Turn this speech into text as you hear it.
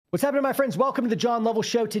What's happening, my friends? Welcome to the John Lovell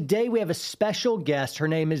Show. Today we have a special guest. Her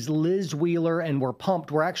name is Liz Wheeler, and we're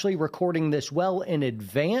pumped. We're actually recording this well in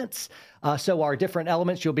advance. So our different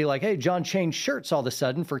elements, you'll be like, hey, John changed shirts all of a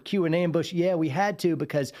sudden for Q&A ambush. Yeah, we had to,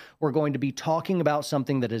 because we're going to be talking about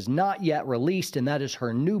something that is not yet released, and that is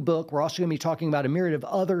her new book. We're also going to be talking about a myriad of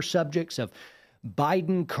other subjects of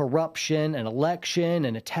Biden corruption and election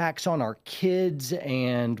and attacks on our kids.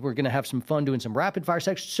 And we're going to have some fun doing some rapid fire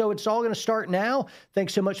sections. So it's all going to start now.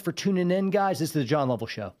 Thanks so much for tuning in, guys. This is the John Lovell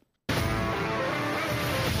Show.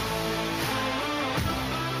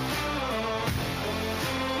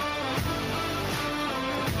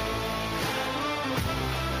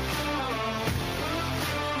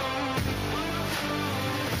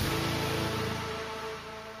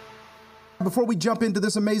 Before we jump into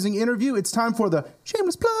this amazing interview, it's time for the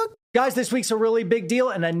shameless plug. Guys, this week's a really big deal,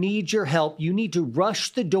 and I need your help. You need to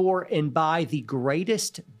rush the door and buy the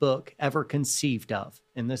greatest book ever conceived of.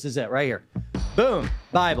 And this is it right here. Boom,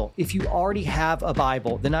 Bible. If you already have a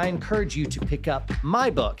Bible, then I encourage you to pick up my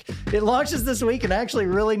book. It launches this week, and I actually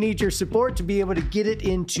really need your support to be able to get it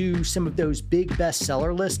into some of those big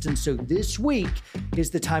bestseller lists. And so this week is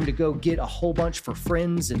the time to go get a whole bunch for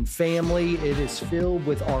friends and family. It is filled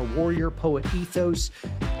with our warrior poet ethos.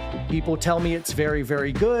 People tell me it's very,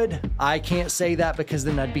 very good. I can't say that because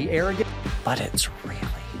then I'd be arrogant, but it's really,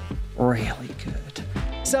 really good.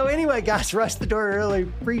 So anyway, guys, rush the door. I really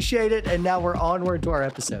appreciate it. And now we're onward to our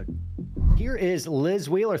episode. Here is Liz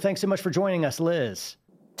Wheeler. Thanks so much for joining us, Liz.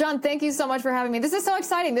 John, thank you so much for having me. This is so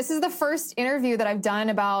exciting. This is the first interview that I've done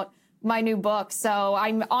about my new book. So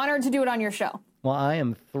I'm honored to do it on your show. Well, I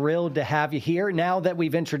am thrilled to have you here. Now that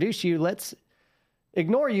we've introduced you, let's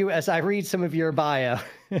ignore you as I read some of your bio.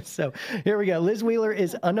 So here we go. Liz Wheeler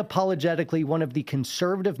is unapologetically one of the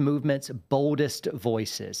conservative movement's boldest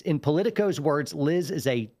voices. In Politico's words, Liz is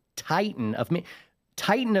a titan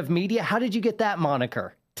of media. How did you get that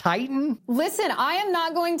moniker? Titan? Listen, I am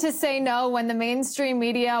not going to say no when the mainstream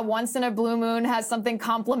media once in a blue moon has something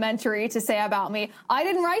complimentary to say about me. I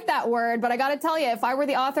didn't write that word, but I got to tell you, if I were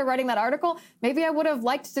the author writing that article, maybe I would have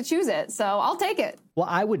liked to choose it. So I'll take it. Well,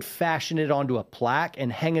 I would fashion it onto a plaque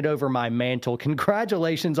and hang it over my mantle.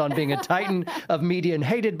 Congratulations on being a titan of media and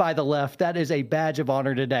hated by the left. That is a badge of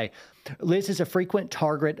honor today. Liz is a frequent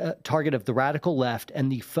target of the radical left and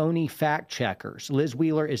the phony fact checkers. Liz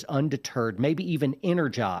Wheeler is undeterred, maybe even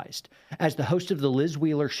energized. As the host of The Liz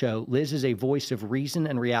Wheeler Show, Liz is a voice of reason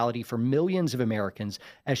and reality for millions of Americans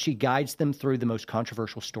as she guides them through the most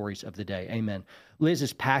controversial stories of the day. Amen. Liz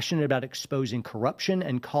is passionate about exposing corruption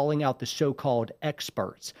and calling out the so-called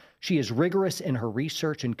experts. She is rigorous in her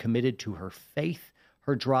research and committed to her faith.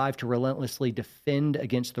 Her drive to relentlessly defend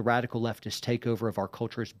against the radical leftist takeover of our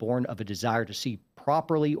culture is born of a desire to see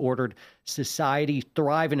properly ordered society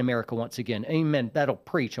thrive in America once again. Amen. That'll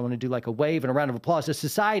preach. I want to do like a wave and a round of applause. A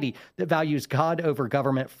society that values God over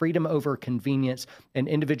government, freedom over convenience, and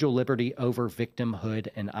individual liberty over victimhood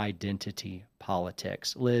and identity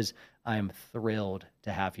politics. Liz, I am thrilled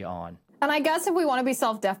to have you on. And I guess if we want to be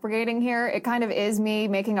self-deprecating here, it kind of is me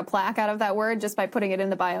making a plaque out of that word just by putting it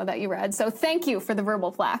in the bio that you read. So thank you for the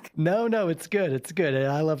verbal plaque. No, it's good. It's good. And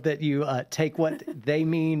I love that you take what they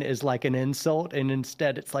mean as like an insult and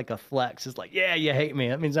instead it's like a flex. It's like, yeah, you hate me.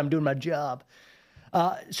 That means I'm doing my job.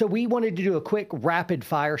 So we wanted to do a quick rapid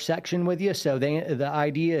fire section with you. So the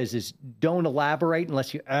idea is don't elaborate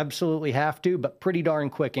unless you absolutely have to, but pretty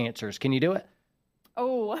darn quick answers. Can you do it?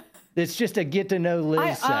 Oh. It's just a get to know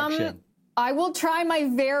Liz section. I will try my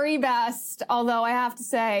very best, although I have to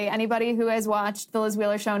say, anybody who has watched The Liz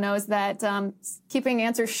Wheeler Show knows that keeping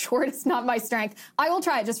answers short is not my strength. I will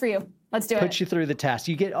try it just for you. Let's do it. Put you through the test.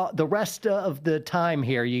 You get the rest of the time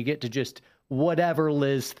here, you get to just whatever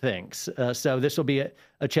Liz thinks. So this will be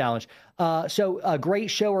a challenge. So a great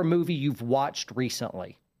show or movie you've watched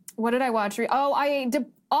recently. What did I watch?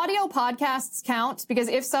 Audio podcasts count? Because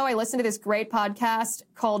if so, I listened to this great podcast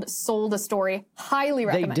called Sold a Story. Highly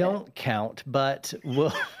recommend it. They don't count, but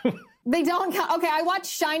we'll... They don't count. Okay, I watched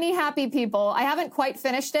Shiny Happy People. I haven't quite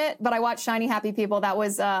finished it, but I watched Shiny Happy People. That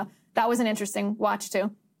was an interesting watch too.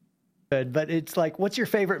 Good, but it's like, what's your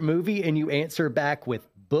favorite movie? And you answer back with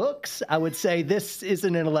books. I would say this is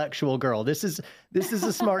an intellectual girl. This is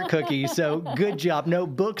a smart cookie. So good job. No,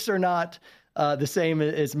 books are not the same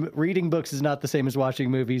as reading books is not the same as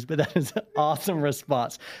watching movies, but that is an awesome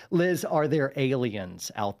response. Liz, are there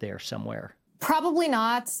aliens out there somewhere? Probably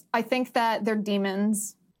not. I think that they're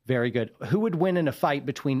demons. Very good. Who would win in a fight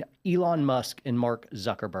between Elon Musk and Mark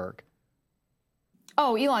Zuckerberg?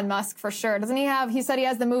 Oh, Elon Musk for sure. Doesn't he said he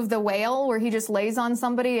has the move the whale where he just lays on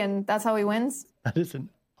somebody and that's how he wins? That is an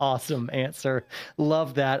Awesome answer.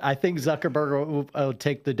 Love that. I think Zuckerberg will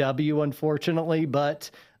take the W, unfortunately, but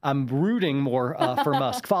I'm rooting more for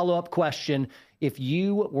Musk. Follow-up question. If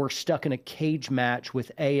you were stuck in a cage match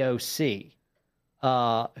with AOC,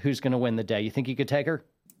 who's going to win the day? You think you could take her?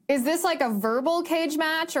 Is this like a verbal cage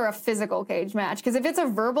match or a physical cage match? Because if it's a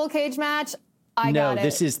verbal cage match, I got it. No,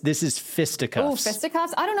 this is fisticuffs. Oh,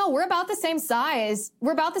 fisticuffs? I don't know. We're about the same size.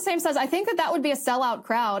 I think that would be a sellout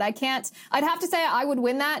crowd. I'd have to say I would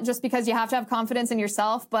win that just because you have to have confidence in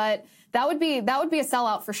yourself, but that would be a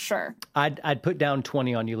sellout for sure. I'd put down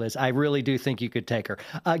 20 on you, Liz. I really do think you could take her.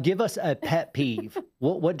 Give us a pet peeve.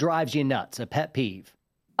 What drives you nuts? A pet peeve.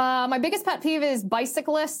 My biggest pet peeve is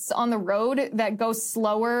bicyclists on the road that go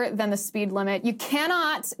slower than the speed limit. You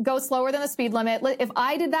cannot go slower than the speed limit. If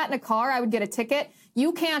I did that in a car, I would get a ticket.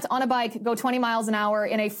 You can't on a bike go 20 miles an hour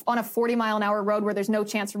on a 40 mile an hour road where there's no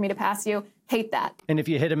chance for me to pass you. Hate that. And if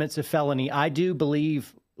you hit them, it's a felony. I do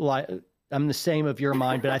believe, like, I'm the same of your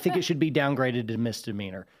mind, but I think it should be downgraded to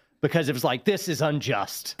misdemeanor because it was like, this is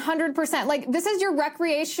unjust. 100%. Like, this is your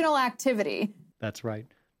recreational activity. That's right.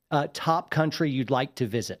 Top country you'd like to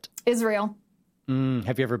visit? Israel.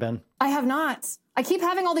 Have you ever been? I have not. I keep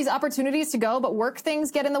having all these opportunities to go, but work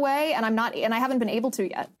things get in the way, and I haven't been able to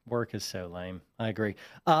yet. Work is so lame. I agree.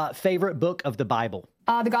 Favorite book of the Bible?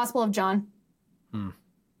 The Gospel of John.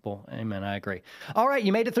 Well, amen. I agree. All right,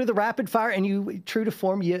 you made it through the rapid fire, and you, true to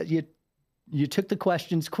form, you took the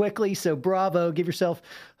questions quickly. So bravo. Give yourself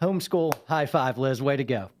homeschool high five, Liz. Way to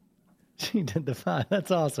go. She did the 5.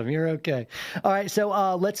 That's awesome. You're okay. All right. So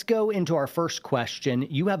let's go into our first question.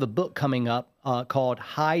 You have a book coming up called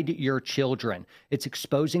Hide Your Children. It's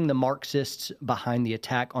exposing the Marxists behind the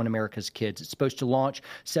attack on America's kids. It's supposed to launch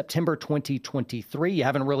September 2023. You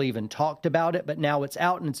haven't really even talked about it, but now it's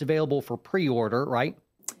out and it's available for pre-order, right?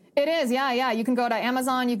 It is, yeah. You can go to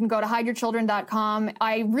Amazon. You can go to hideyourchildren.com.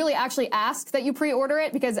 I really actually ask that you pre-order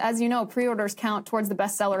it because, as you know, pre-orders count towards the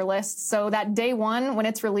bestseller list. So that day one, when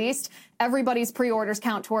it's released, everybody's pre-orders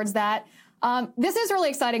count towards that. This is really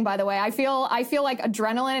exciting, by the way. I feel like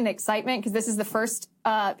adrenaline and excitement because this is the first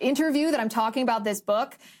interview that I'm talking about this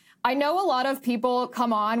book. I know a lot of people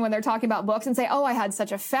come on when they're talking about books and say, oh, I had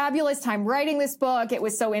such a fabulous time writing this book. It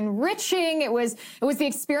was so enriching. It was the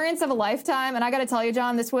experience of a lifetime. And I got to tell you,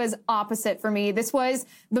 John, this was opposite for me. This was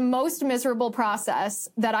the most miserable process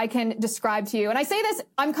that I can describe to you. And I say this,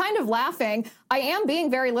 I'm kind of laughing. I am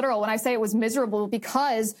being very literal when I say it was miserable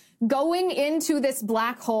because going into this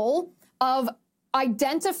black hole of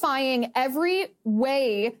identifying every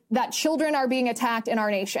way that children are being attacked in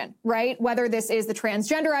our nation, right? Whether this is the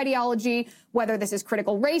transgender ideology, whether this is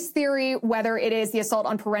critical race theory, whether it is the assault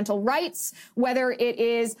on parental rights, whether it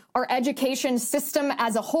is our education system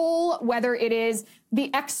as a whole, whether it is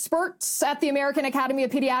the experts at the American Academy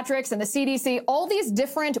of Pediatrics and the CDC, all these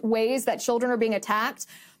different ways that children are being attacked.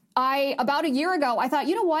 About a year ago, I thought,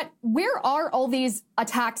 you know what? Where are all these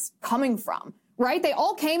attacks coming from? Right? They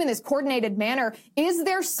all came in this coordinated manner. Is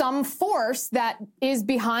there some force that is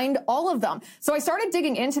behind all of them? So I started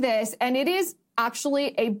digging into this, and it is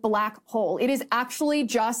actually a black hole. It is actually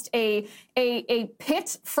just a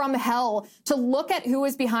pit from hell to look at who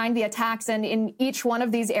is behind the attacks and in each one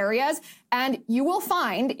of these areas. And you will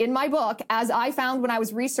find in my book, as I found when I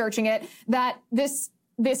was researching it, that this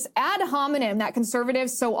ad hominem that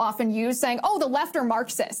conservatives so often use, saying, oh, the left are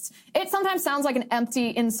Marxists. It sometimes sounds like an empty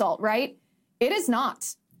insult, right? It is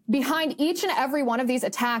not. Behind each and every one of these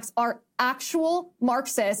attacks are actual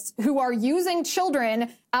Marxists who are using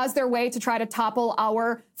children as their way to try to topple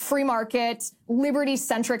our free market,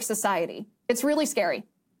 liberty-centric society. It's really scary.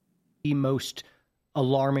 The most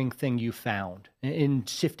alarming thing you found in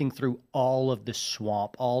sifting through all of the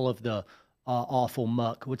swamp, all of the awful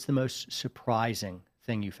muck, what's the most surprising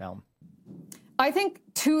thing you found? I think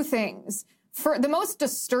two things. For the most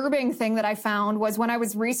disturbing thing that I found was when I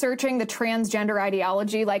was researching the transgender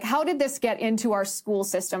ideology, like how did this get into our school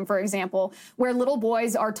system, for example, where little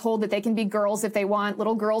boys are told that they can be girls if they want.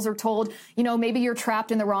 Little girls are told, you know, maybe you're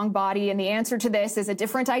trapped in the wrong body. And the answer to this is a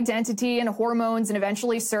different identity and hormones and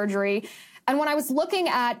eventually surgery. And when I was looking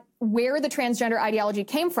at where the transgender ideology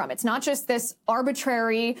came from, it's not just this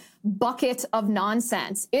arbitrary bucket of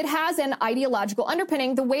nonsense. It has an ideological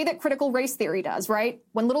underpinning the way that critical race theory does, right?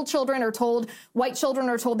 When little children are told, white children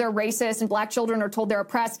are told they're racist and black children are told they're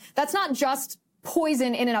oppressed, that's not just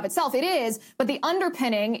poison in and of itself. It is, but the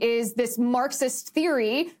underpinning is this Marxist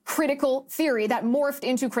theory, critical theory, that morphed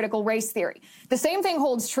into critical race theory. The same thing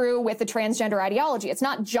holds true with the transgender ideology. It's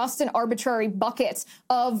not just an arbitrary bucket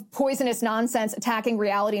of poisonous nonsense attacking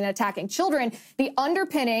reality and attacking children. The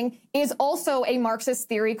underpinning is also a Marxist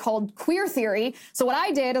theory called queer theory. So what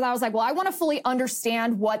I did is I was like, well, I want to fully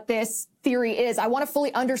understand what this theory is. I want to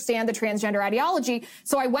fully understand the transgender ideology.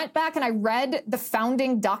 So I went back and I read the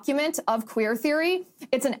founding document of queer theory.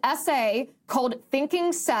 It's an essay called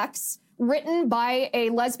Thinking Sex, written by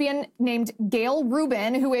a lesbian named Gayle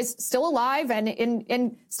Rubin, who is still alive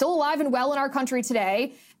and still alive and well in our country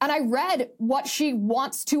today. And I read what she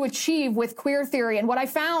wants to achieve with queer theory. And what I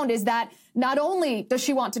found is that not only does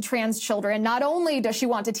she want to trans children, not only does she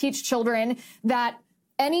want to teach children that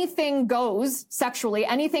anything goes sexually,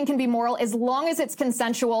 anything can be moral as long as it's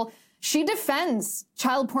consensual. She defends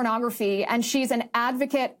child pornography, and she's an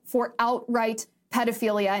advocate for outright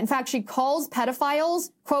pedophilia. In fact, she calls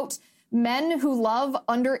pedophiles, quote, men who love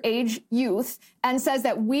underage youth, and says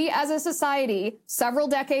that we as a society, several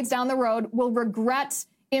decades down the road, will regret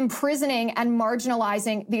imprisoning and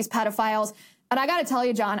marginalizing these pedophiles. And I got to tell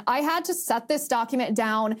you, John, I had to set this document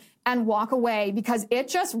down and walk away because it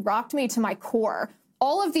just rocked me to my core.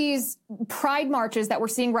 All of these pride marches that we're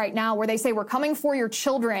seeing right now, where they say we're coming for your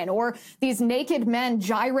children, or these naked men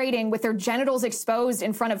gyrating with their genitals exposed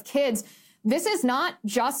in front of kids, this is not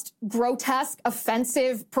just grotesque,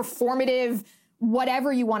 offensive, performative,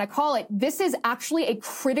 whatever you want to call it. This is actually a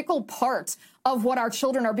critical part of what our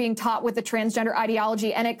children are being taught with the transgender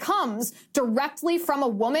ideology, and it comes directly from a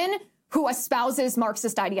woman who espouses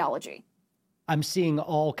Marxist ideology. I'm seeing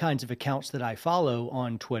all kinds of accounts that I follow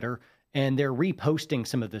on Twitter, and they're reposting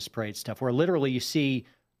some of this parade stuff where literally you see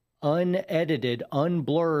unedited,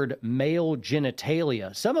 unblurred male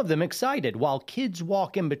genitalia, some of them excited, while kids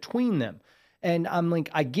walk in between them. And I'm like,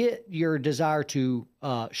 I get your desire to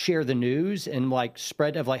share the news and like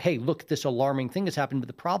spread of like, hey, look, this alarming thing has happened. But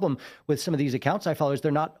the problem with some of these accounts I follow is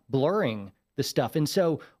they're not blurring the stuff. And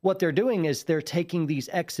so what they're doing is they're taking these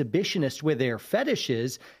exhibitionists with their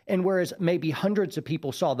fetishes, and whereas maybe hundreds of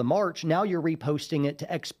people saw the march, now you're reposting it to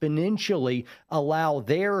exponentially allow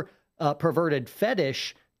their perverted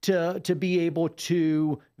fetish to be able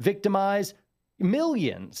to victimize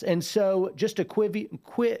millions. And so just a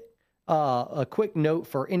quick note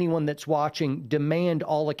for anyone that's watching: demand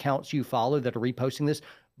all accounts you follow that are reposting this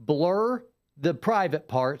blur the private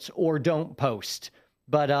parts or don't post.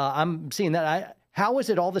 But I'm seeing that. How is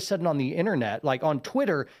it all of a sudden on the internet, like on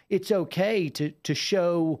Twitter, it's okay to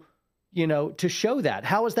show, to show that?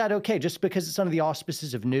 How is that okay? Just because it's under the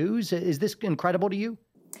auspices of news? Is this incredible to you?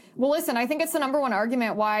 Well, listen, I think it's the number one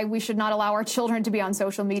argument why we should not allow our children to be on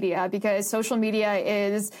social media, because social media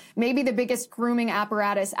is maybe the biggest grooming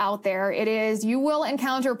apparatus out there. It is, you will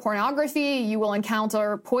encounter pornography, you will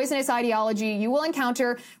encounter poisonous ideology, you will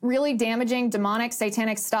encounter really damaging, demonic,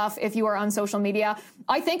 satanic stuff if you are on social media.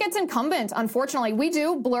 I think it's incumbent, unfortunately. We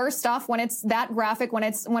do blur stuff when it's that graphic,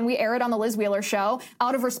 when we air it on the Liz Wheeler show,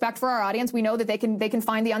 out of respect for our audience. We know that they can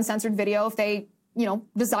find the uncensored video if they,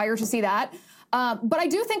 desire to see that. But I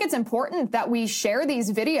do think it's important that we share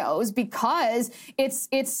these videos, because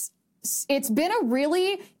it's been a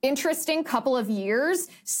really interesting couple of years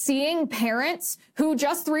seeing parents who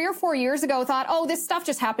just 3 or 4 years ago thought, oh, this stuff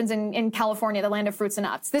just happens in California, the land of fruits and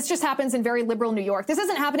nuts. This just happens in very liberal New York. This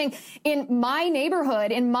isn't happening in my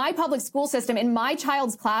neighborhood, in my public school system, in my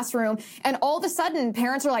child's classroom. And all of a sudden,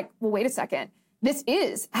 parents are like, well, wait a second. This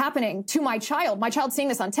is happening to my child. My child's seeing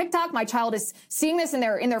this on TikTok. My child is seeing this in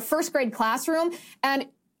their first grade classroom. And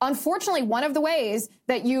unfortunately, one of the ways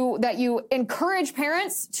that you encourage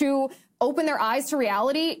parents to open their eyes to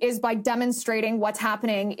reality is by demonstrating what's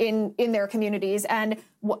happening in their communities. And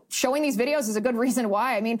showing these videos is a good reason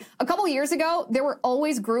why. I mean, a couple of years ago, there were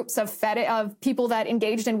always groups of people that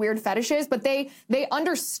engaged in weird fetishes, but they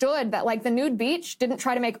understood that, like, the nude beach didn't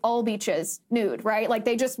try to make all beaches nude, right? Like,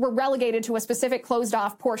 they just were relegated to a specific closed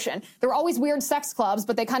off portion. There were always weird sex clubs,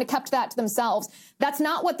 but they kind of kept that to themselves. That's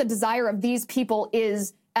not what the desire of these people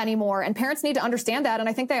is anymore. And parents need to understand that. And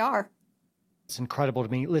I think they are. It's incredible to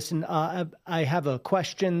me. Listen, I have a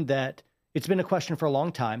question that it's been a question for a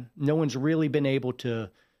long time. No one's really been able to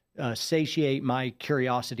satiate my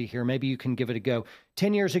curiosity here. Maybe you can give it a go.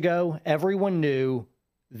 10 years ago, everyone knew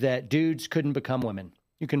that dudes couldn't become women.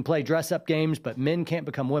 You can play dress-up games, but men can't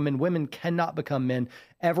become women. Women cannot become men.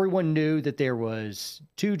 Everyone knew that there was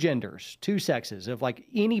two genders, two sexes, of like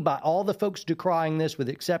anybody, all the folks decrying this with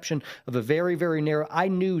the exception of a very, very narrow. I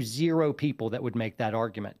knew zero people that would make that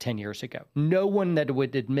argument 10 years ago. No one that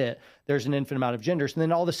would admit there's an infinite amount of genders. And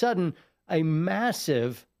then all of a sudden, a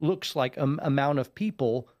massive, looks like amount of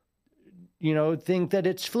people, think that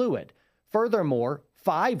it's fluid. Furthermore,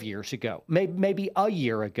 5 years ago, maybe a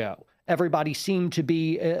year ago, everybody seemed to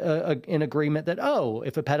be in agreement that,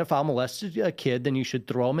 if a pedophile molested a kid, then you should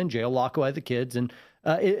throw them in jail, lock away the kids,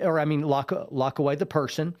 lock away the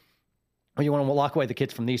person. Or you want to lock away the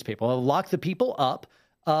kids from these people. Lock the people up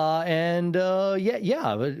throw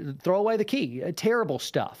away the key. Terrible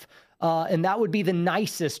stuff. And that would be the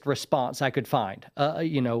nicest response I could find,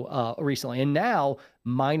 recently. And now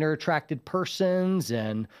minor attracted persons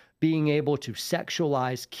and being able to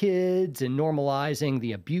sexualize kids and normalizing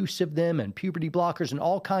the abuse of them and puberty blockers and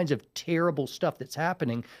all kinds of terrible stuff that's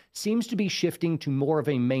happening seems to be shifting to more of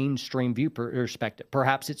a mainstream view perspective.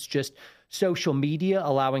 Perhaps it's just social media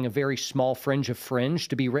allowing a very small fringe of fringe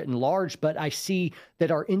to be written large, but I see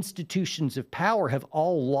that our institutions of power have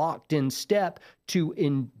all locked in step to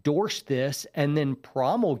endorse this and then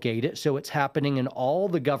promulgate it. So it's happening in all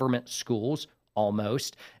the government schools,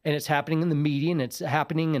 almost, and it's happening in the media, and it's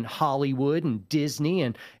happening in Hollywood and Disney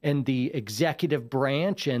and the executive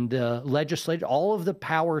branch and the legislature. All of the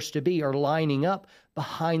powers to be are lining up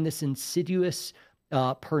behind this insidious,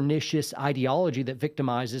 pernicious ideology that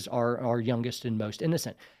victimizes our youngest and most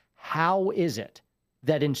innocent. How is it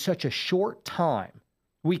that in such a short time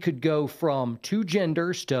we could go from two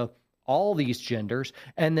genders to all these genders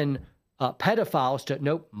and then pedophiles to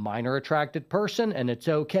nope, minor attracted person, and it's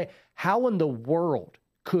okay? How in the world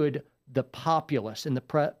could the populace and the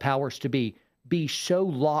powers to be so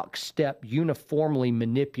lockstep, uniformly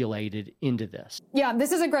manipulated into this? Yeah,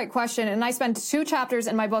 this is a great question. And I spent 2 chapters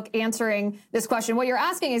in my book answering this question. What you're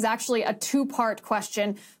asking is actually a 2-part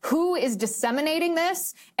question. Who is disseminating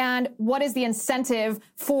this? And what is the incentive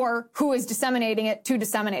for who is disseminating it to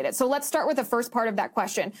disseminate it? So let's start with the first part of that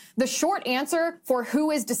question. The short answer for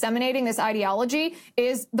who is disseminating this ideology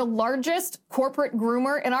is the largest corporate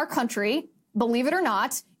groomer in our country, believe it or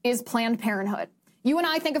not, is Planned Parenthood. You and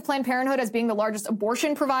I think of Planned Parenthood as being the largest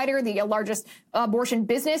abortion provider, the largest abortion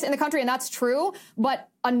business in the country, and that's true. But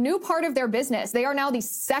a new part of their business, they are now the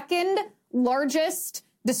 2nd largest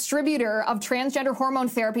distributor of transgender hormone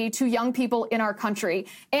therapy to young people in our country.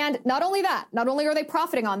 And not only that, not only are they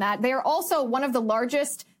profiting on that, they are also one of the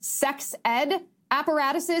largest sex ed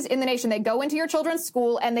apparatuses in the nation. They go into your children's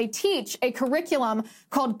school and they teach a curriculum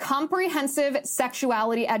called comprehensive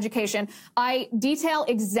sexuality education. I detail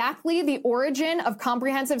exactly the origin of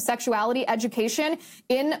comprehensive sexuality education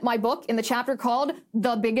in my book, in the chapter called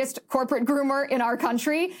The Biggest Corporate Groomer in Our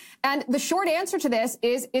Country. And the short answer to this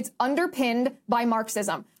is it's underpinned by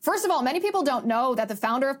Marxism. First of all, many people don't know that the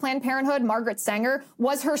founder of Planned Parenthood, Margaret Sanger,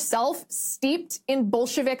 was herself steeped in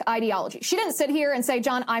Bolshevik ideology. She didn't sit here and say,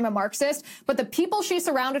 John, I'm a Marxist, but the people she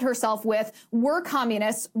surrounded herself with were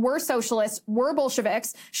communists, were socialists, were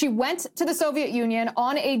Bolsheviks. She went to the Soviet Union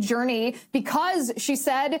on a journey because she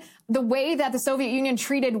said the way that the Soviet Union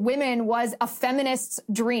treated women was a feminist's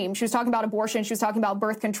dream. She was talking about abortion. She was talking about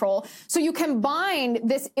birth control. So you combine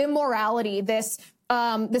this immorality, this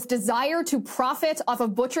desire to profit off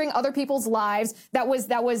of butchering other people's lives that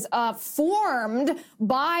was formed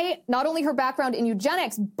by not only her background in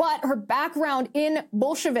eugenics, but her background in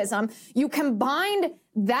Bolshevism. You combined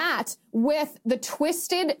that with the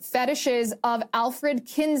twisted fetishes of Alfred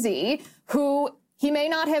Kinsey, who he may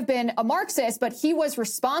not have been a Marxist, but he was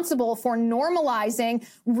responsible for normalizing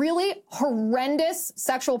really horrendous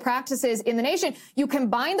sexual practices in the nation. You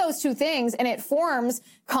combine those two things and it forms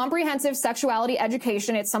comprehensive sexuality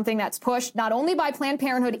education. It's something that's pushed not only by Planned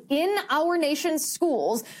Parenthood in our nation's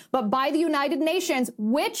schools, but by the United Nations,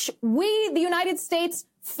 which we, the United States,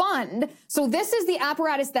 fund. So this is the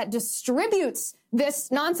apparatus that distributes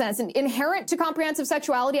this nonsense. And inherent to comprehensive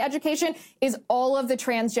sexuality education is all of the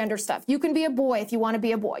transgender stuff. You can be a boy if you want to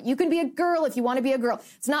be a boy. You can be a girl if you want to be a girl.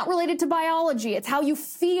 It's not related to biology. It's how you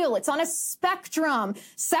feel. It's on a spectrum.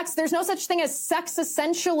 Sex, there's no such thing as sex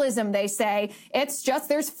essentialism, they say. It's just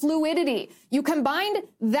there's fluidity. You combine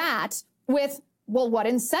that with, well, what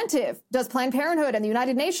incentive does Planned Parenthood and the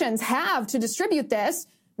United Nations have to distribute this?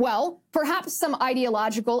 Well, perhaps some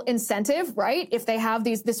ideological incentive, right? If they have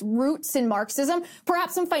this roots in Marxism,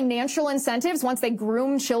 perhaps some financial incentives. Once they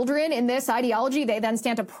groom children in this ideology, they then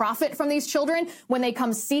stand to profit from these children when they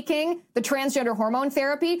come seeking the transgender hormone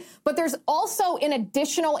therapy. But there's also an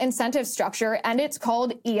additional incentive structure, and it's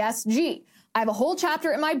called ESG. I have a whole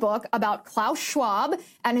chapter in my book about Klaus Schwab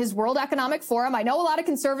and his World Economic Forum. I know a lot of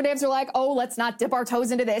conservatives are like, oh, let's not dip our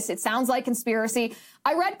toes into this. It sounds like conspiracy.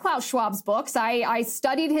 I read Klaus Schwab's books. I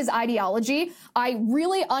studied his ideology. I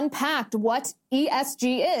really unpacked what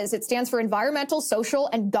ESG is. It stands for environmental, social,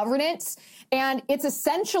 and governance. And it's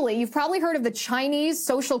essentially, you've probably heard of the Chinese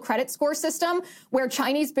social credit score system, where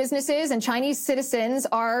Chinese businesses and Chinese citizens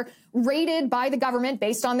are rated by the government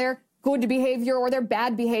based on their good behavior or their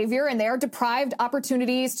bad behavior, and they are deprived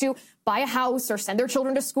opportunities to buy a house or send their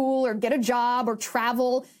children to school or get a job or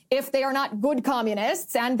travel if they are not good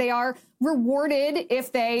communists, and they are rewarded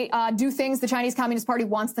if they do things the Chinese Communist Party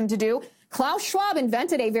wants them to do. Klaus Schwab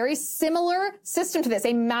invented a very similar system to this,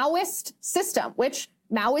 a Maoist system, which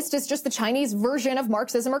Maoist is just the Chinese version of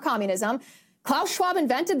Marxism or communism. Klaus Schwab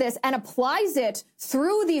invented this and applies it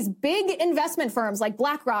through these big investment firms like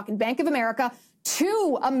BlackRock and Bank of America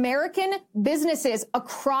to American businesses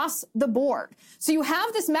across the board. So you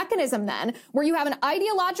have this mechanism then where you have an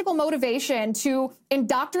ideological motivation to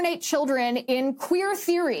indoctrinate children in queer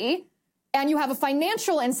theory, and you have a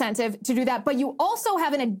financial incentive to do that, but you also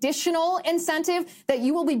have an additional incentive that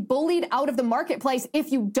you will be bullied out of the marketplace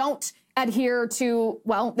if you don't adhere to,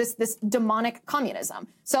 well, this demonic communism.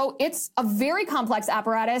 So it's a very complex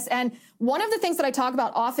apparatus. And one of the things that I talk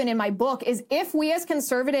about often in my book is if we as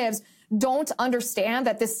conservatives don't understand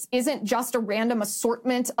that this isn't just a random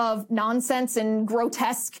assortment of nonsense and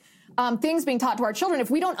grotesque things being taught to our children,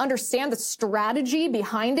 if we don't understand the strategy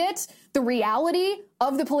behind it, the reality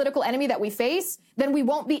of the political enemy that we face, then we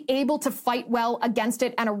won't be able to fight well against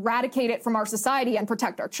it and eradicate it from our society and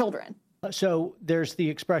protect our children. So there's the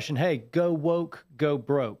expression, hey, go woke, go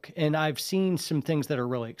broke. And I've seen some things that are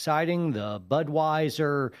really exciting. The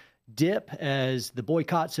Budweiser dip, as the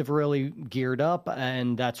boycotts have really geared up,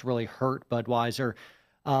 and that's really hurt Budweiser.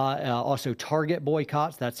 Also Target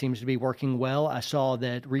boycotts, that seems to be working well. I saw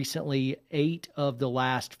that recently 8 of the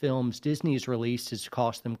last films Disney's released has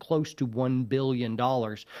cost them close to $1 billion.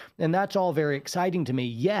 And that's all very exciting to me.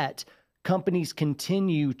 Yet companies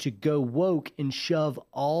continue to go woke and shove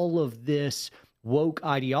all of this woke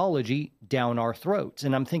ideology down our throats.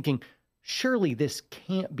 And I'm thinking, surely this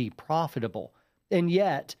can't be profitable. And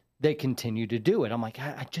yet they continue to do it. I'm like,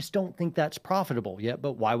 I just don't think that's profitable yet.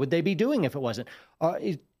 But why would they be doing if it wasn't?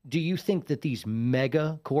 Do you think that these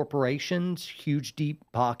mega corporations, huge deep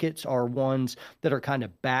pockets, are ones that are kind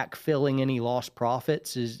of backfilling any lost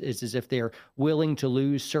profits? Is as if they're willing to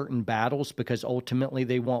lose certain battles because ultimately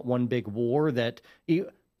they want one big war? That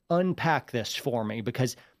unpack this for me,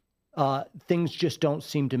 because things just don't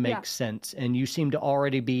seem to make sense. And you seem to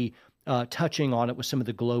already be touching on it with some of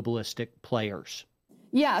the globalistic players.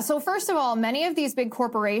 Yeah. So first of all, many of these big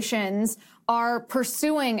corporations are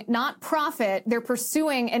pursuing not profit, they're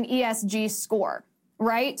pursuing an ESG score,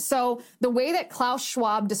 right? So the way that Klaus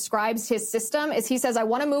Schwab describes his system is he says, I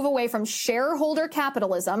want to move away from shareholder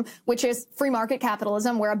capitalism, which is free market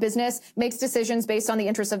capitalism, where a business makes decisions based on the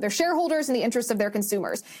interests of their shareholders and the interests of their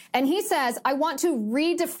consumers. And he says, I want to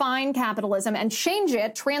redefine capitalism and change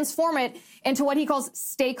it, transform it into what he calls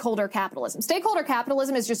stakeholder capitalism. Stakeholder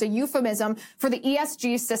capitalism is just a euphemism for the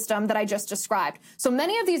ESG system that I just described. So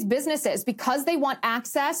many of these businesses, because they want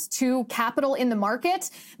access to capital in the market,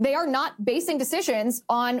 they are not basing decisions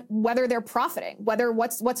on whether they're profiting, whether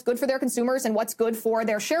what's good for their consumers and what's good for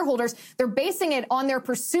their shareholders. They're basing it on their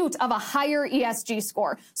pursuit of a higher ESG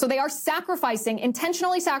score. So they are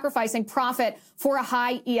intentionally sacrificing profit for a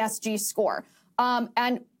high ESG score.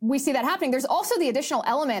 And we see that happening. There's also the additional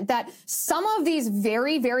element that some of these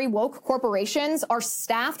very, very woke corporations are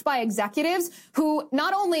staffed by executives who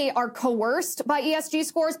not only are coerced by ESG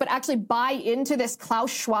scores, but actually buy into this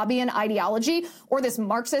Klaus Schwabian ideology or this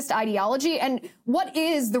Marxist ideology. And what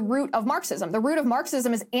is the root of Marxism? The root of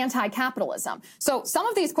Marxism is anti-capitalism. So some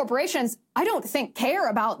of these corporations, I don't think, care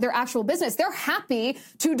about their actual business. They're happy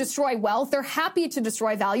to destroy wealth. They're happy to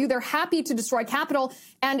destroy value. They're happy to destroy capital.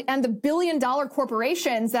 And the billion-dollar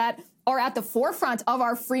corporations that are at the forefront of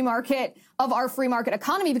our free market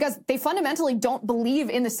economy, because they fundamentally don't believe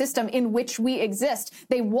in the system in which we exist.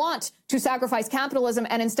 They want to sacrifice capitalism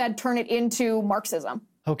and instead turn it into Marxism.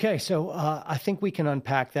 Okay, so I think we can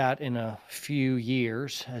unpack that in a few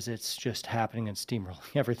years, as it's just happening and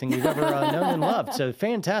steamrolling everything we've ever known and loved. So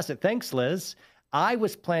fantastic. Thanks, Liz. I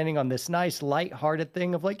was planning on this nice lighthearted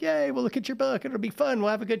thing of like, yay, we'll look at your book. It'll be fun.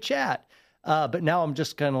 We'll have a good chat. But now I'm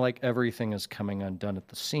just kind of like, everything is coming undone at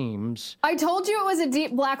the seams. I told you it was a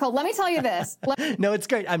deep black hole. Let me tell you this. No, it's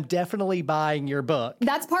great. I'm definitely buying your book.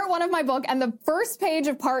 That's part 1 of my book. And the first page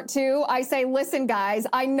of part 2, I say, listen, guys,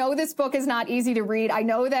 I know this book is not easy to read. I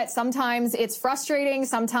know that sometimes it's frustrating.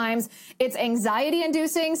 Sometimes it's anxiety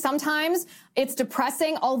inducing. Sometimes it's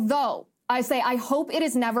depressing. Although I say, I hope it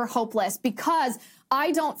is never hopeless, because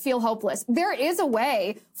I don't feel hopeless. There is a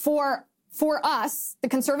way for us, the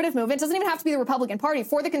conservative movement, doesn't even have to be the Republican Party,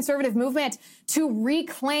 for the conservative movement to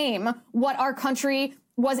reclaim what our country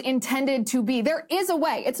was intended to be. There is a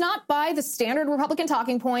way. It's not by the standard Republican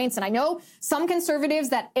talking points. And I know some conservatives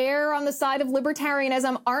that err on the side of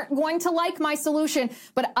libertarianism aren't going to like my solution,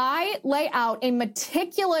 but I lay out a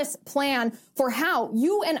meticulous plan for how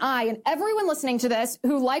you and I and everyone listening to this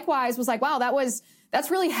who likewise was like, wow,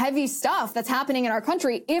 that's really heavy stuff that's happening in our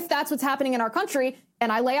country. If that's what's happening in our country,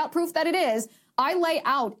 and I lay out proof that it is, I lay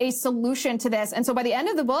out a solution to this. And so by the end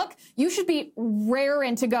of the book, you should be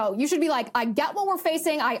raring to go. You should be like, I get what we're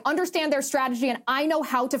facing. I understand their strategy, and I know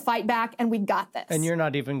how to fight back, and we got this. And you're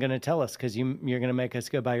not even going to tell us, because you're going to make us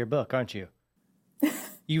go buy your book, aren't you?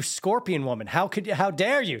 You scorpion woman. How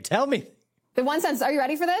dare you? Tell me. The one sentence, are you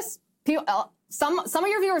ready for this? Some of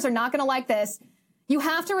your viewers are not going to like this. You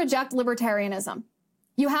have to reject libertarianism.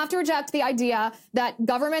 You have to reject the idea that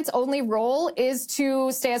government's only role is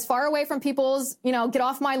to stay as far away from people's, get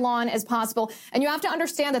off my lawn as possible. And you have to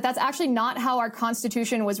understand that that's actually not how our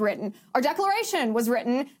Constitution was written. Our Declaration was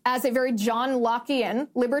written as a very John Lockean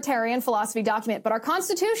libertarian philosophy document. But our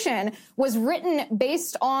Constitution was written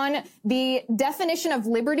based on the definition of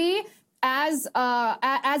liberty as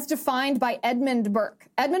defined by Edmund Burke.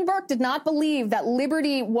 Edmund Burke did not believe that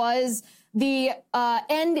liberty was the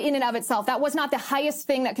end in and of itself. That was not the highest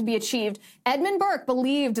thing that could be achieved. Edmund Burke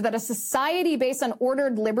believed that a society based on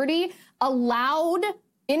ordered liberty allowed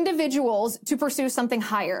individuals to pursue something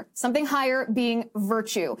higher being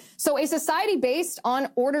virtue. So a society based on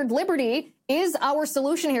ordered liberty is our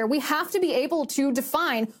solution here. We have to be able to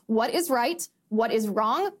define what is right, what is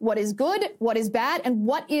wrong, what is good, what is bad, and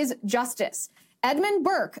what is justice. Edmund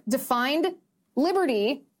Burke defined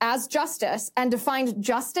liberty as justice and defined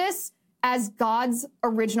justice as God's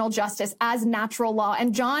original justice, as natural law.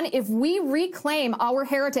 And John, if we reclaim our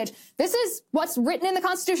heritage, this is what's written in the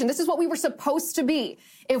Constitution. This is what we were supposed to be.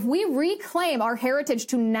 If we reclaim our heritage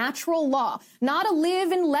to natural law, not a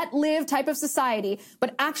live and let live type of society,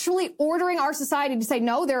 but actually ordering our society to say,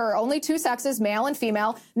 no, there are only 2 sexes, male and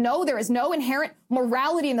female. No, there is no inherent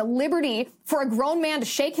morality in the liberty for a grown man to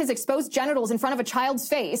shake his exposed genitals in front of a child's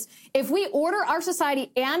face. If we order our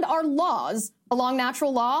society and our laws along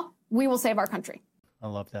natural law, we will save our country. I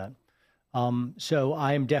love that. So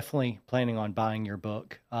I am definitely planning on buying your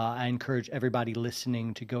book. I encourage everybody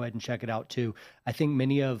listening to go ahead and check it out too. I think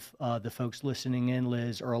many of the folks listening in,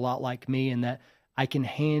 Liz, are a lot like me in that I can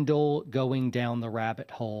handle going down the rabbit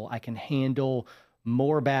hole. I can handle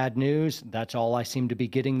more bad news. That's all I seem to be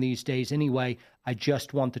getting these days anyway. I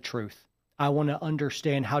just want the truth. I want to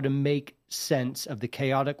understand how to make sense of the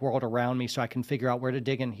chaotic world around me so I can figure out where to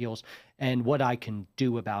dig in heels and what I can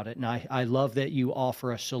do about it. And I love that you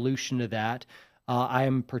offer a solution to that. I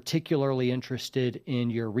am particularly interested in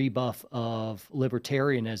your rebuff of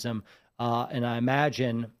libertarianism. And I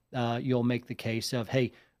imagine you'll make the case of,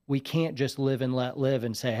 hey, we can't just live and let live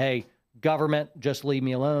and say, hey, government, just leave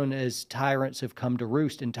me alone, as tyrants have come to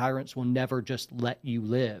roost, and tyrants will never just let you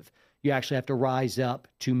live. You actually have to rise up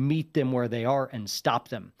to meet them where they are and stop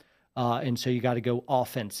them. And so you got to go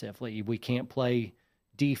offensively. We can't play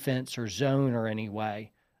defense or zone or any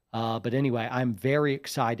way. But anyway, I'm very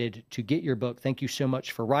excited to get your book. Thank you so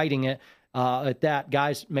much for writing it. At that,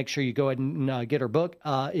 guys, make sure you go ahead and get her book.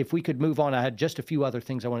 If we could move on, I had just a few other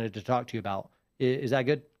things I wanted to talk to you about. Is that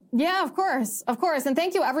good? Yeah, of course. Of course. And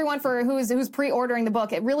thank you everyone for who's pre-ordering the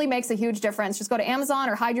book. It really makes a huge difference. Just go to Amazon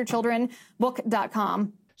or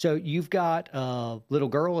hideyourchildrenbook.com. So you've got a little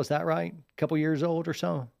girl, is that right? A couple years old or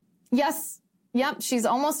so? Yes. Yep. She's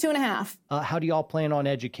almost 2.5. How do y'all plan on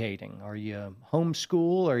educating? Are you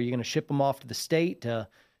homeschool? Or are you going to ship them off to the state to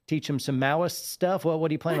teach them some Maoist stuff? What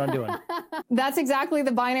do you plan on doing? That's exactly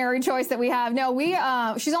the binary choice that we have. No,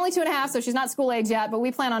 she's only 2.5, so she's not school age yet, but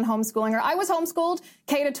we plan on homeschooling her. I was homeschooled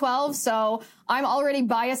K to 12, so I'm already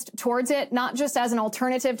biased towards it, not just as an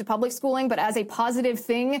alternative to public schooling, but as a positive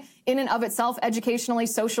thing in and of itself, educationally,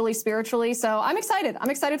 socially, spiritually. So I'm excited. I'm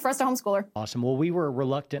excited for us to homeschool her. Awesome. Well, we were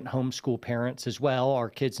reluctant homeschool parents as well. Our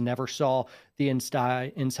kids never saw the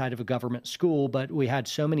inside of a government school, but we had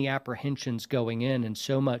so many apprehensions going in and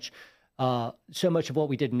so much so much of what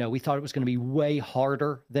we didn't know. We thought it was going to be way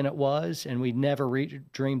harder than it was, and we never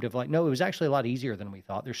dreamed of no, it was actually a lot easier than we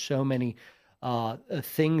thought. There's so many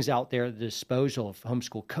things out there at the disposal of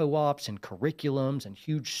homeschool co-ops and curriculums and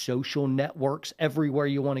huge social networks everywhere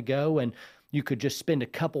you want to go. And you could just spend a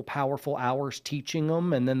couple powerful hours teaching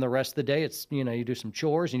them. And then the rest of the day, it's, you do some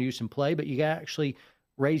chores and you do some play, but you can actually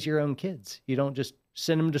raise your own kids. You don't just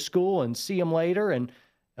send them to school and see them later and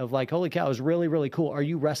of like, holy cow, it was really, really cool. Are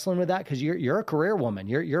you wrestling with that? Because you're a career woman.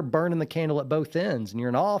 You're burning the candle at both ends, and you're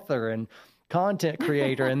an author and content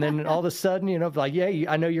creator. And then all of a sudden, like,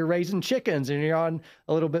 yeah, I know you're raising chickens and you're on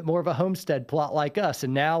a little bit more of a homestead plot like us.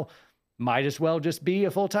 And now might as well just be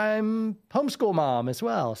a full-time homeschool mom as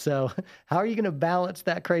well. So how are you going to balance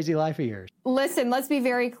that crazy life of yours? Listen, let's be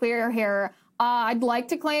very clear here. I'd like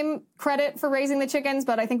to claim credit for raising the chickens,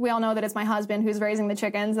 but I think we all know that it's my husband who's raising the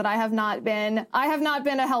chickens, that I have not been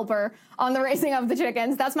a helper on the raising of the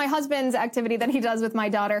chickens. That's my husband's activity that he does with my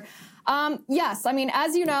daughter. Yes, I mean,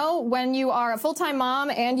 as you know, when you are a full-time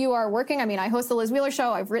mom and you are working, I host the Liz Wheeler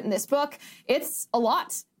Show, I've written this book, it's a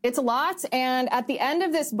lot. It's a lot. And at the end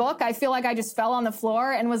of this book, I feel like I just fell on the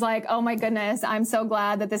floor and was like, oh my goodness, I'm so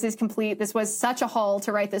glad that this is complete. This was such a haul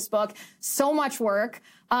to write this book. So much work,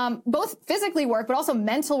 both physically work, but also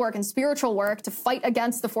mental work and spiritual work to fight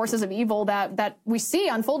against the forces of evil that we see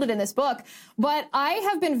unfolded in this book. But I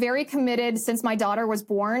have been very committed since my daughter was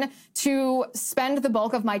born to spend the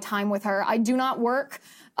bulk of my time with her. I do not work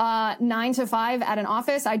 9 to 5 at an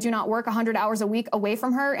office. I do not work 100 hours a week away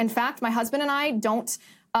from her. In fact, my husband and I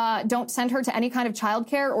don't send her to any kind of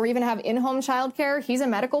childcare or even have in-home childcare. He's a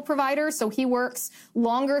medical provider, so he works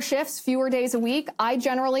longer shifts, fewer days a week. I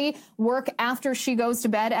generally work after she goes to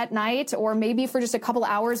bed at night, or maybe for just a couple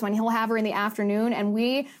hours when he'll have her in the afternoon. And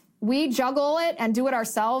we juggle it and do it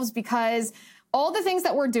ourselves, because all the things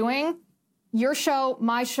that we're doing, your show,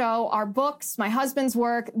 my show, our books, my husband's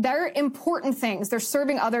work, they're important things. They're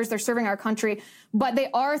serving others, they're serving our country, but they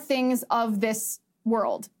are things of this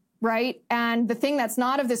world. Right? And the thing that's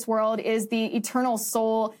not of this world is the eternal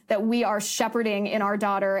soul that we are shepherding in our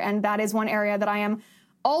daughter. And that is one area that I am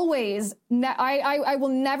always, I will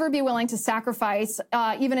never be willing to sacrifice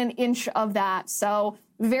even an inch of that. So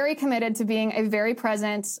very committed to being a very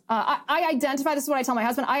present, I identify, this is what I tell my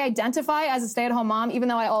husband, I identify as a stay-at-home mom, even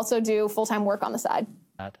though I also do full-time work on the side.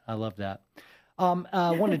 I love that.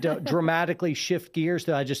 I wanted to dramatically shift gears,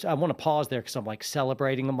 though. I want to pause there because I'm like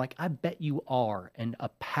celebrating. I'm like, I bet you are a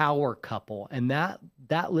power couple. And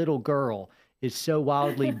that little girl is so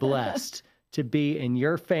wildly blessed to be in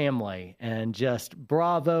your family, and just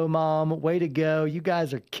bravo, Mom. Way to go. You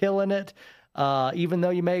guys are killing it. Even though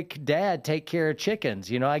you make Dad take care of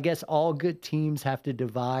chickens, I guess all good teams have to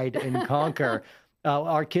divide and conquer.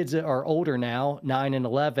 Our kids are older now, 9 and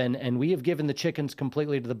 11, and we have given the chickens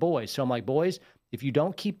completely to the boys. So I'm like, boys, if you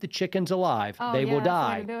don't keep the chickens alive, they will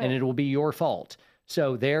die, and it will be your fault.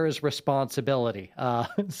 So there is responsibility.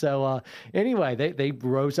 Anyway, they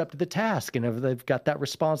rose up to the task, and they've got that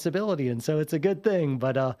responsibility, and so it's a good thing.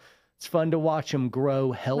 But it's fun to watch them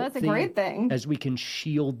grow healthy. That's a great thing. As we can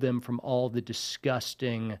shield them from all the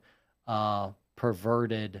disgusting,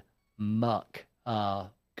 perverted muck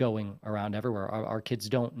going around everywhere. Our kids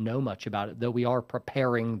don't know much about it, though we are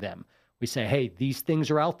preparing them. We say, hey, these things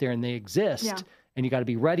are out there and they exist, and you got to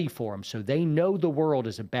be ready for them. So they know the world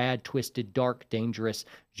is a bad, twisted, dark, dangerous,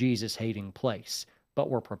 Jesus-hating place, but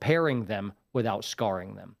we're preparing them without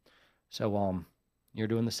scarring them. So you're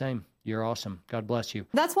doing the same. You're awesome. God bless you.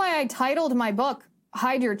 That's why I titled my book,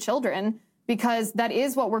 Hide Your Children, because that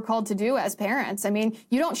is what we're called to do as parents. I mean,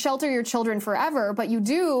 you don't shelter your children forever, but you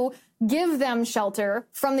do give them shelter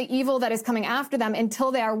from the evil that is coming after them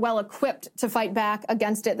until they are well equipped to fight back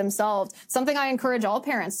against it themselves. Something I encourage all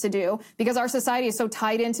parents to do, because our society is so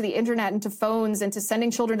tied into the internet and to phones and to sending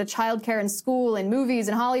children to childcare and school and movies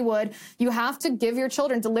and Hollywood. You have to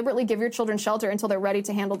deliberately give your children shelter until they're ready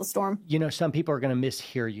to handle the storm. Some people are going to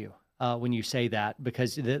mishear you when you say that,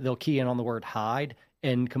 because they'll key in on the word hide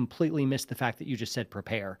and completely miss the fact that you just said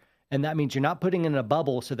prepare. And that means you're not putting in a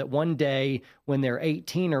bubble so that one day when they're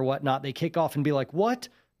 18 or whatnot, they kick off and be like, what?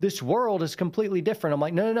 This world is completely different. I'm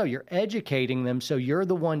like, no. You're educating them. So you're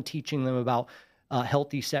the one teaching them about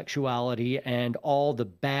healthy sexuality and all the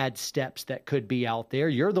bad steps that could be out there.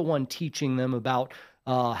 You're the one teaching them about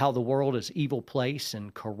how the world is evil place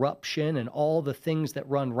and corruption and all the things that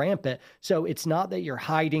run rampant. So it's not that you're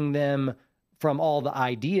hiding them from all the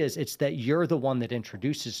ideas, it's that you're the one that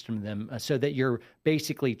introduces to them, so that you're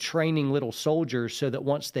basically training little soldiers so that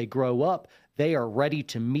once they grow up, they are ready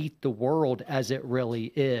to meet the world as it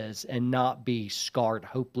really is and not be scarred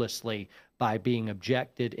hopelessly by being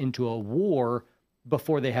objected into a war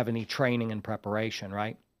before they have any training and preparation,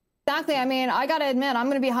 right? Exactly. I mean, I got to admit, I'm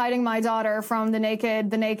going to be hiding my daughter from the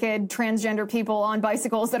naked transgender people on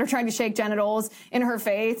bicycles that are trying to shake genitals in her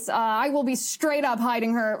face. I will be straight up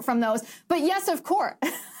hiding her from those. But yes, of course,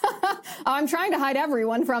 I'm trying to hide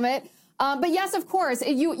everyone from it. But yes, of course,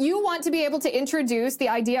 you want to be able to introduce the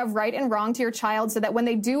idea of right and wrong to your child so that when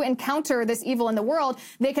they do encounter this evil in the world,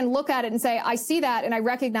 they can look at it and say, I see that and I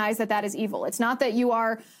recognize that that is evil. It's not that you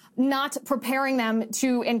are not preparing them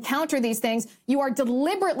to encounter these things. You are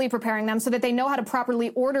deliberately preparing them so that they know how to properly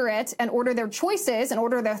order it and order their choices and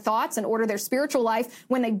order their thoughts and order their spiritual life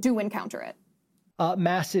when they do encounter it.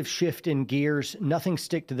 Massive shift in gears. Nothing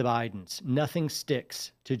stick to the Bidens. Nothing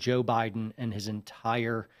sticks to Joe Biden and his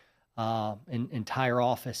entire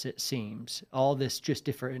office, it seems. All this just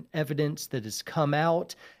different evidence that has come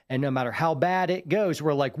out, and no matter how bad it goes,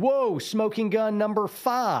 we're like, whoa, smoking gun number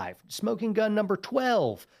 5, smoking gun number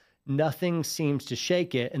 12. Nothing seems to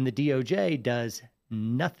shake it, and the DOJ does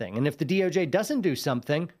nothing. And if the DOJ doesn't do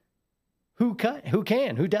something, who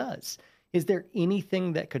does? Is there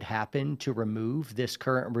anything that could happen to remove this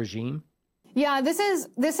current regime? Yeah, this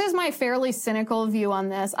is my fairly cynical view on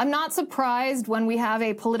this. I'm not surprised when we have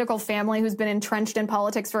a political family who's been entrenched in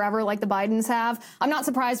politics forever like the Bidens have. I'm not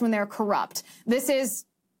surprised when they're corrupt. This is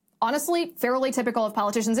honestly fairly typical of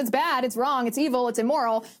politicians. It's bad, it's wrong, it's evil, it's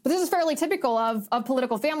immoral, but this is fairly typical of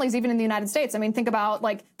political families, even in the United States. I mean, think about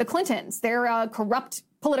like the Clintons. They're a corrupt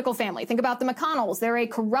political family. Think about the McConnells. They're a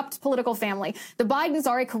corrupt political family. The Bidens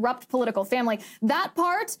are a corrupt political family. That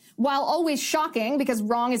part, while always shocking, because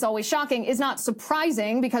wrong is always shocking, is not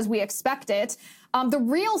surprising because we expect it. The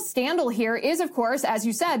real scandal here is, of course, as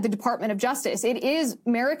you said, the Department of Justice. It is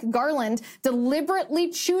Merrick Garland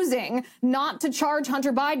deliberately choosing not to charge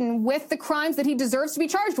Hunter Biden with the crimes that he deserves to be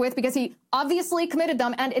charged with because he obviously committed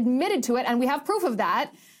them and admitted to it, and we have proof of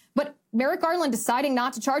that. But Merrick Garland deciding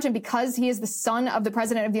not to charge him because he is the son of the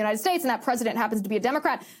president of the United States, and that president happens to be a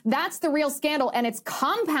Democrat, that's the real scandal, and it's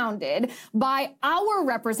compounded by our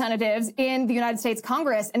representatives in the United States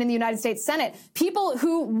Congress and in the United States Senate, people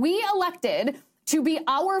who we elected to be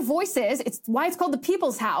our voices. It's why it's called the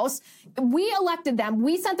People's House. We elected them.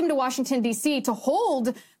 We sent them to Washington, D.C. to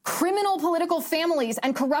hold criminal political families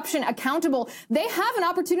and corruption accountable. They have an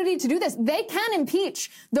opportunity to do this. They can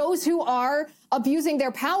impeach those who are abusing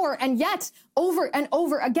their power. And yet, over and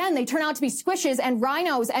over again, they turn out to be squishes and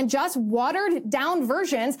rhinos and just watered down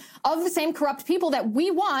versions of the same corrupt people that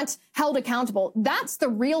we want held accountable. That's the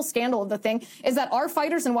real scandal of the thing, is that our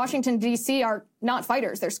fighters in Washington, D.C. are not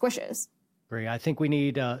fighters. They're squishes. I think we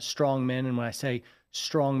need strong men. And when I say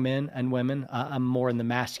strong men and women, I'm more in the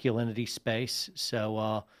masculinity space.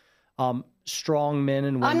 So strong men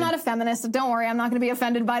and women. I'm not a feminist, so don't worry. I'm not going to be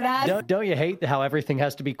offended by that. Don't you hate how everything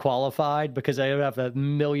has to be qualified because I have a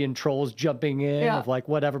million trolls jumping in of like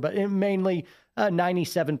whatever, but mainly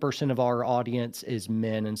 97% of our audience is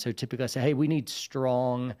men. And so typically I say, hey, we need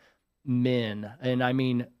strong men. And I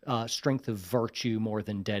mean strength of virtue more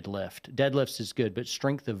than deadlift. Deadlifts is good, but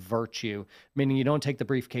strength of virtue, meaning you don't take the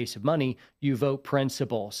briefcase of money, you vote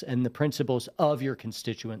principles and the principles of your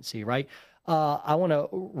constituency, right? I want to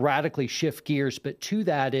radically shift gears, but to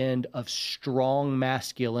that end of strong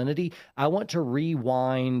masculinity, I want to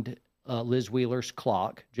rewind Liz Wheeler's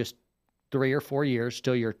clock just 3 or 4 years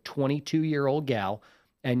till you're a 22-year-old gal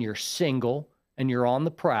and you're single and you're on the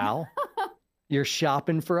prowl. You're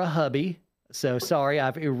shopping for a hubby. So sorry,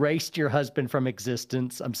 I've erased your husband from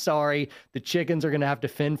existence. I'm sorry. The chickens are going to have to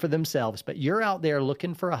fend for themselves. But you're out there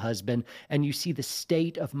looking for a husband, and you see the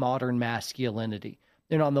state of modern masculinity.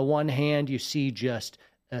 And on the one hand, you see just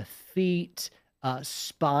effete,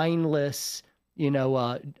 spineless,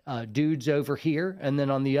 dudes over here. And then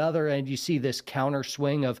on the other end, you see this counter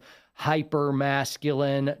swing of hyper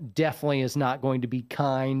masculine, definitely is not going to be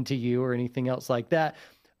kind to you or anything else like that.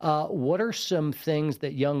 What are some things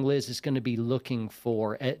that young Liz is going to be looking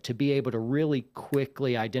for to be able to really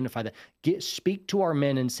quickly identify that? Speak to our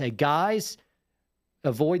men and say, guys,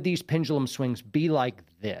 avoid these pendulum swings. Be like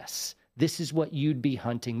this. This is what you'd be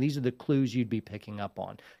hunting. These are the clues you'd be picking up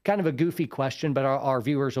on. Kind of a goofy question, but our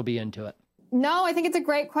viewers will be into it. No, I think it's a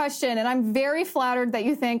great question, and I'm very flattered that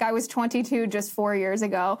you think I was 22 just 4 years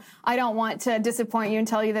ago. I don't want to disappoint you and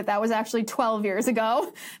tell you that that was actually 12 years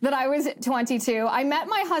ago that I was 22. I met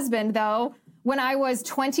my husband, though, when I was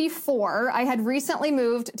 24. I had recently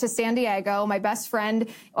moved to San Diego. My best friend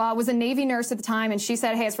was a Navy nurse at the time, and she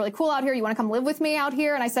said, hey, it's really cool out here. You want to come live with me out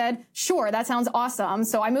here? And I said, sure, that sounds awesome.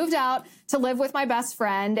 So I moved out to live with my best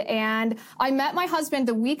friend, and I met my husband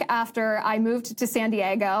the week after I moved to San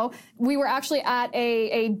Diego. We were actually at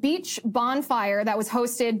a beach bonfire that was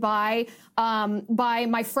hosted by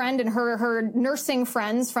my friend and her nursing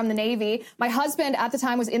friends from the Navy. My husband at the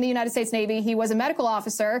time was in the United States Navy. He was a medical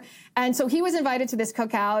officer. And so he was invited to this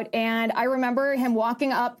cookout. And I remember him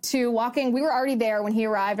we were already there when he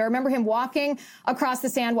arrived. I remember him walking across the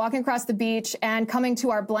sand, walking across the beach and coming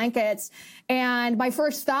to our blankets. And my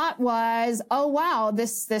first thought was, oh, wow,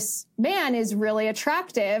 this man is really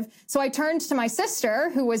attractive. So I turned to my sister,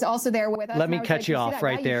 who was also there with us. Let me cut you off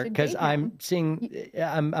right there, because I'm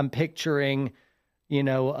picturing,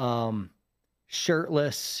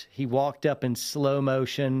 shirtless. He walked up in slow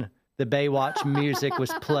motion. The Baywatch music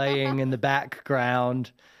was playing in the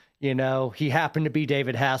background. He happened to be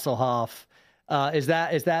David Hasselhoff. Is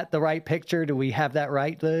that the right picture? Do we have that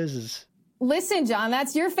right, Liz? Listen, John,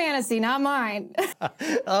 that's your fantasy, not mine.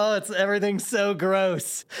 Oh, everything's so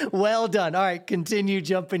gross. Well done. All right, continue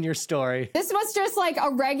jumping your story. This was just like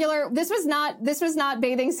this was not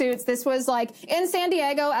bathing suits. This was like in San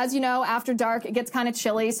Diego, as you know, after dark, it gets kind of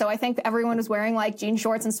chilly. So I think everyone was wearing like jean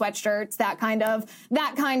shorts and sweatshirts, that kind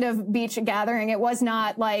of beach gathering. It was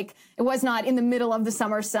not in the middle of the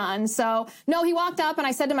summer sun. So no, he walked up and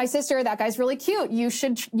I said to my sister, that guy's really cute. You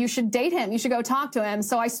should date him. You should go talk to him.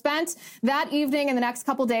 So I spent that evening and the next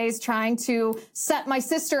couple days trying to set my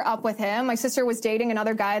sister up with him. My sister was dating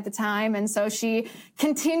another guy at the time, and so she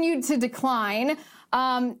continued to decline.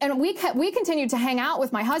 And we continued to hang out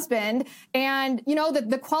with my husband, and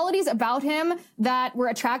the qualities about him that were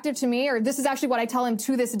attractive to me, or this is actually what I tell him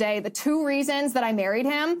to this day, the two reasons that I married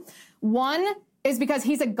him. One is because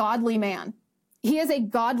he's a godly man. He is a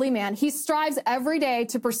godly man. He strives every day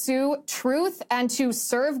to pursue truth and to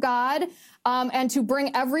serve God, and to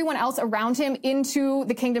bring everyone else around him into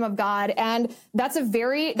the kingdom of God. And that's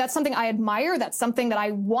something I admire. That's something that I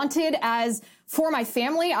wanted for my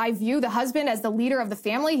family. I view the husband as the leader of the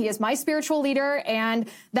family. He is my spiritual leader, and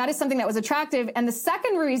that is something that was attractive. And the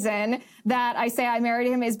second reason that I say I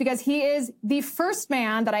married him is because he is the first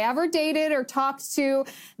man that I ever dated or talked to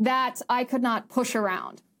that I could not push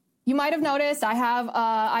around. You might have noticed I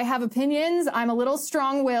have opinions. I'm a little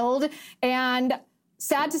strong-willed, and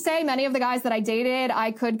sad to say, many of the guys that I dated, I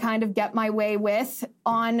could kind of get my way with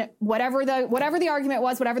on whatever the argument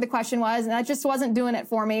was, whatever the question was, and that just wasn't doing it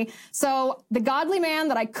for me. So the godly man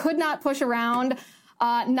that I could not push around,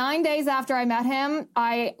 9 days after I met him,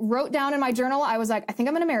 I wrote down in my journal, I was like, I think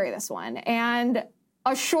I'm going to marry this one. And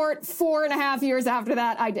a short 4.5 years after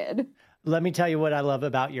that, I did. Let me tell you what I love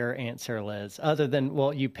about your answer, Liz. Other than,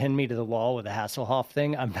 you pinned me to the wall with the Hasselhoff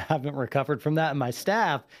thing. I haven't recovered from that. And my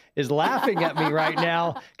staff is laughing at me right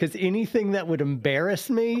now because anything that would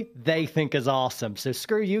embarrass me, they think is awesome. So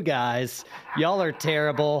screw you guys. Y'all are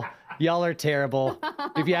terrible. Y'all are terrible.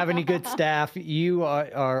 If you have any good staff you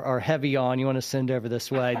are heavy on, you want to send over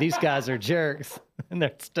this way. These guys are jerks. And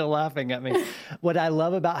they're still laughing at me. What I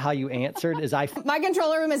love about how you answered is my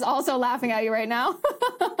control room is also laughing at you right now.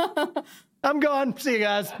 I'm gone. See you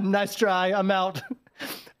guys. Nice try. I'm out.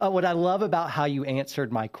 What I love about how you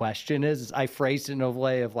answered my question is I phrased it in a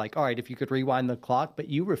way of like, all right, if you could rewind the clock, but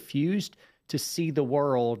you refused to see the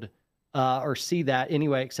world or see that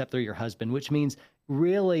anyway, except through your husband, which means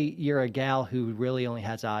really you're a gal who really only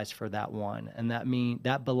has eyes for that one. And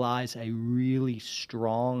that belies a really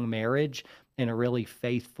strong marriage and a really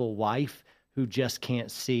faithful wife who just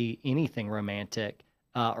can't see anything romantic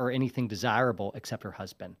or anything desirable except her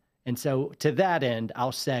husband. And so to that end,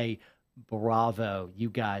 I'll say, bravo,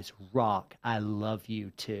 you guys rock. I love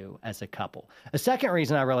you too as a couple. A second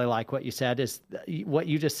reason I really like what you said is what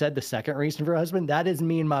you just said, the second reason for husband, that is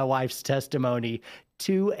me and my wife's testimony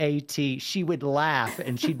to a T. She would laugh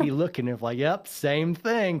and she'd be looking at like, yep, same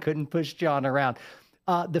thing. Couldn't push John around.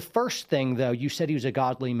 The first thing though, you said he was a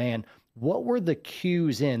godly man. What were the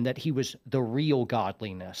cues in that he was the real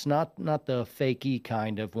godliness, not the fakey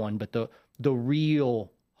kind of one, but the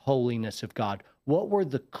real holiness of God? What were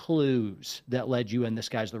the clues that led you in this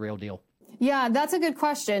guy's the real deal? Yeah, that's a good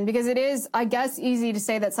question because it is, I guess, easy to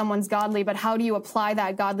say that someone's godly, but how do you apply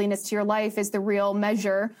that godliness to your life is the real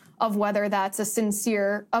measure of whether that's a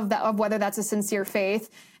sincere faith.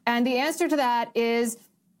 And the answer to that is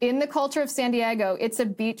in the culture of San Diego, it's a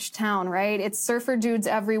beach town, right? It's surfer dudes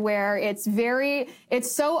everywhere.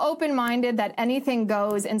 It's so open-minded that anything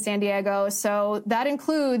goes in San Diego. So that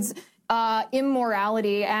includes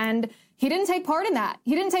immorality. And he didn't take part in that.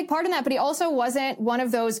 He didn't take part in that, but he also wasn't one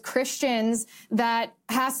of those Christians that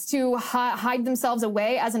has to hide themselves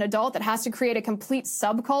away as an adult, that has to create a complete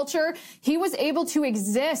subculture. He was able to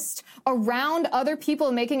exist around other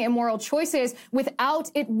people making immoral choices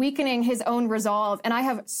without it weakening his own resolve. And I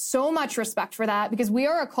have so much respect for that, because we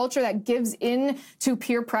are a culture that gives in to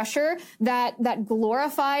peer pressure, that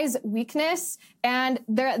glorifies weakness. And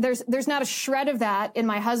there's not a shred of that in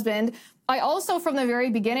my husband. I also, from the very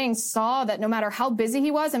beginning, saw that no matter how busy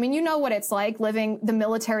he was, I mean, you know what it's like living the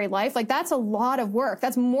military life. Like, that's a lot of work.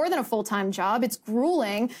 That's more than a full-time job. It's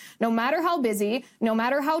grueling. No matter how busy, no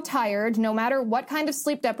matter how tired, no matter what kind of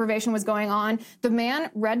sleep deprivation was going on, the man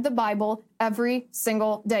read the Bible every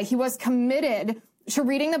single day. He was committed to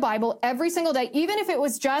reading the Bible every single day, even if it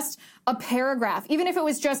was just a paragraph, even if it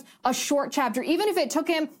was just a short chapter, even if it took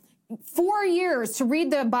him 4 years to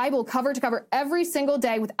read the Bible cover to cover every single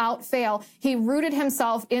day without fail. He rooted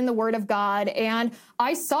himself in the Word of God. And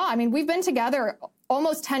I mean, we've been together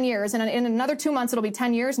almost 10 years, and in another 2 months, it'll be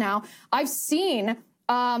 10 years now. I've seen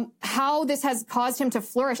how this has caused him to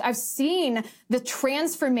flourish. I've seen the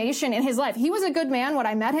transformation in his life. He was a good man when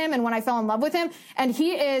I met him and when I fell in love with him. And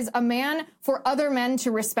he is a man for other men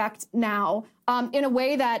to respect now, in a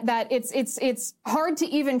way that it's hard to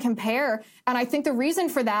even compare. And I think the reason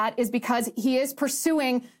for that is because he is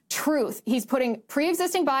pursuing truth. He's putting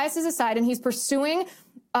pre-existing biases aside, and he's pursuing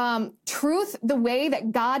truth the way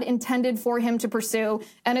that God intended for him to pursue.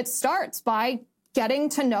 And it starts by getting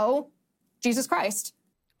to know Jesus Christ.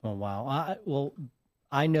 Oh, wow.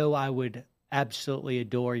 I know I would absolutely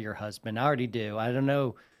adore your husband. I already do. I don't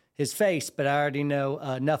know his face, but I already know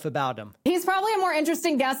enough about him. He's probably a more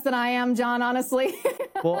interesting guest than I am, John, honestly.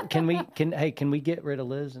 Well, can we get rid of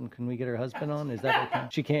Liz and can we get her husband on? Is that okay?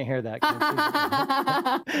 She can't hear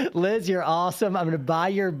that. Liz, you're awesome. I'm going to buy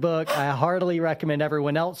your book. I heartily recommend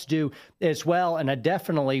everyone else do as well. And I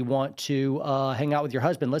definitely want to hang out with your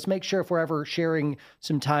husband. Let's make sure if we're ever sharing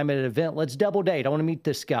some time at an event, let's double date. I want to meet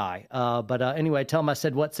this guy. But anyway, tell him I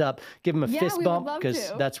said, what's up? Give him a fist bump,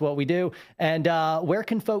 because that's what we do. And where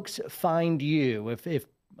can folks find you if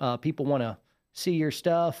people want to see your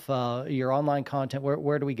stuff, your online content?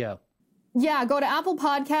 Where do we go? Yeah, go to Apple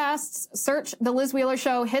Podcasts, search The Liz Wheeler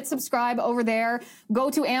Show, hit subscribe over there. Go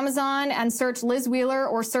to Amazon and search Liz Wheeler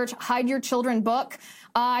or search Hide Your Children book.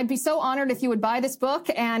 I'd be so honored if you would buy this book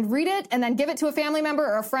and read it and then give it to a family member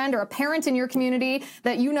or a friend or a parent in your community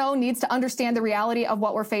that you know needs to understand the reality of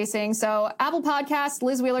what we're facing. So Apple Podcasts,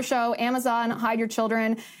 Liz Wheeler Show, Amazon, Hide Your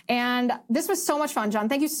Children. And this was so much fun, John.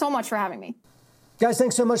 Thank you so much for having me. Guys,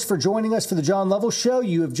 thanks so much for joining us for the John Lovell Show.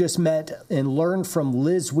 You have just met and learned from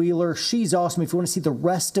Liz Wheeler. She's awesome. If you want to see the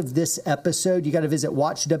rest of this episode, you got to visit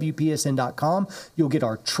watchwpsn.com. You'll get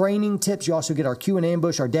our training tips. You also get our Q&A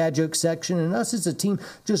ambush, our dad joke section, and us as a team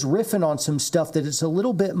just riffing on some stuff that is a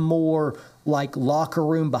little bit more like locker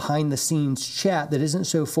room behind the scenes chat that isn't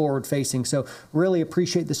so forward facing. So really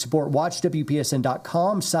appreciate the support.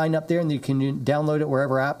 Watchwpsn.com. Sign up there and you can download it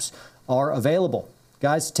wherever apps are available.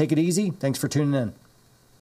 Guys, take it easy. Thanks for tuning in.